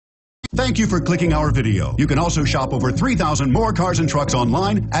Thank you for clicking our video. You can also shop over 3,000 more cars and trucks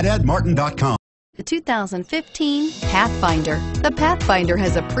online at edmartin.com. The 2015 Pathfinder. The Pathfinder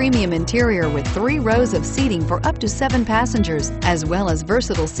has a premium interior with 3 rows of seating for up to 7 passengers, as well as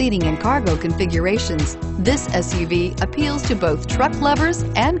versatile seating and cargo configurations. This SUV appeals to both truck lovers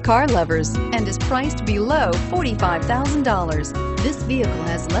and car lovers and is priced below $45,000. This vehicle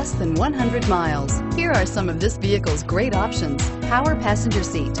has less than 100 miles. Here are some of this vehicle's great options: power passenger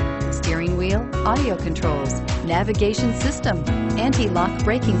seat, steering wheel audio controls, navigation system, anti-lock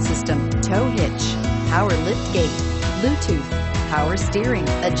braking system, tow hitch, power lift gate, Bluetooth, power steering,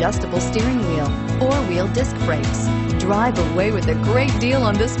 adjustable steering wheel, 4-wheel disc brakes. Drive away with a great deal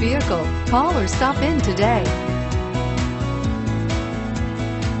on this vehicle. Call or stop in today.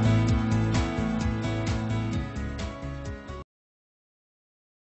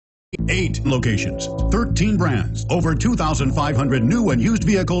 8 locations, 13 brands, over 2,500 new and used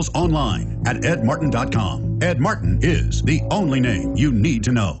vehicles online at edmartin.com. Ed Martin is the only name you need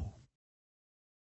to know.